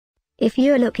If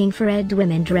you're looking for red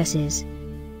women dresses,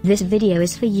 this video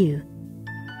is for you.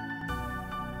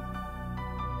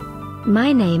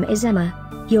 My name is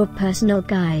Emma, your personal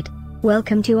guide.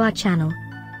 Welcome to our channel.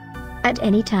 At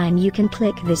any time you can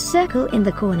click this circle in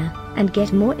the corner, and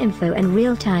get more info and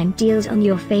real-time deals on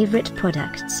your favorite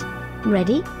products.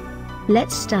 Ready?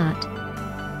 Let's start.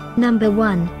 Number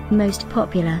 1, Most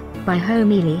Popular, by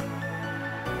Haomeili.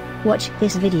 Watch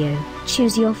this video,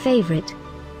 choose your favorite.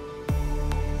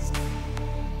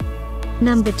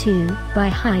 Number 2,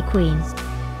 by HiQueen.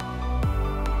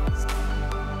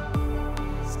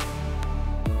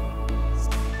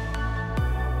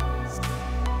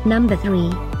 Number 3,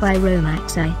 by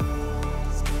Romacci.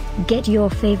 Get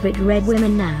your favorite red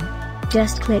women now.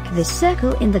 Just click this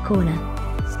circle in the corner.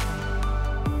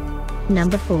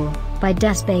 Number 4, by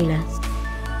Dasbayla.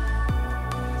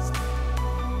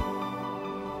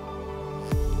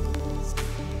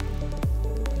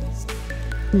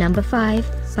 Number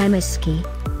 5, by Missky.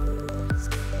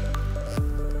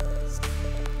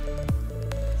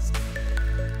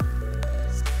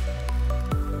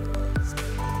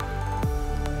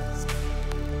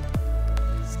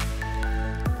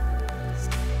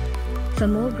 For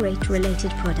more great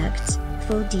related products,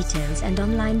 full details and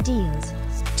online deals,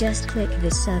 just click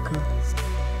this circle.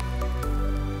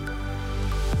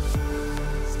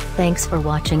 Thanks for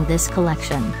watching this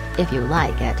collection. If you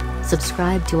like it,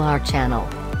 subscribe to our channel.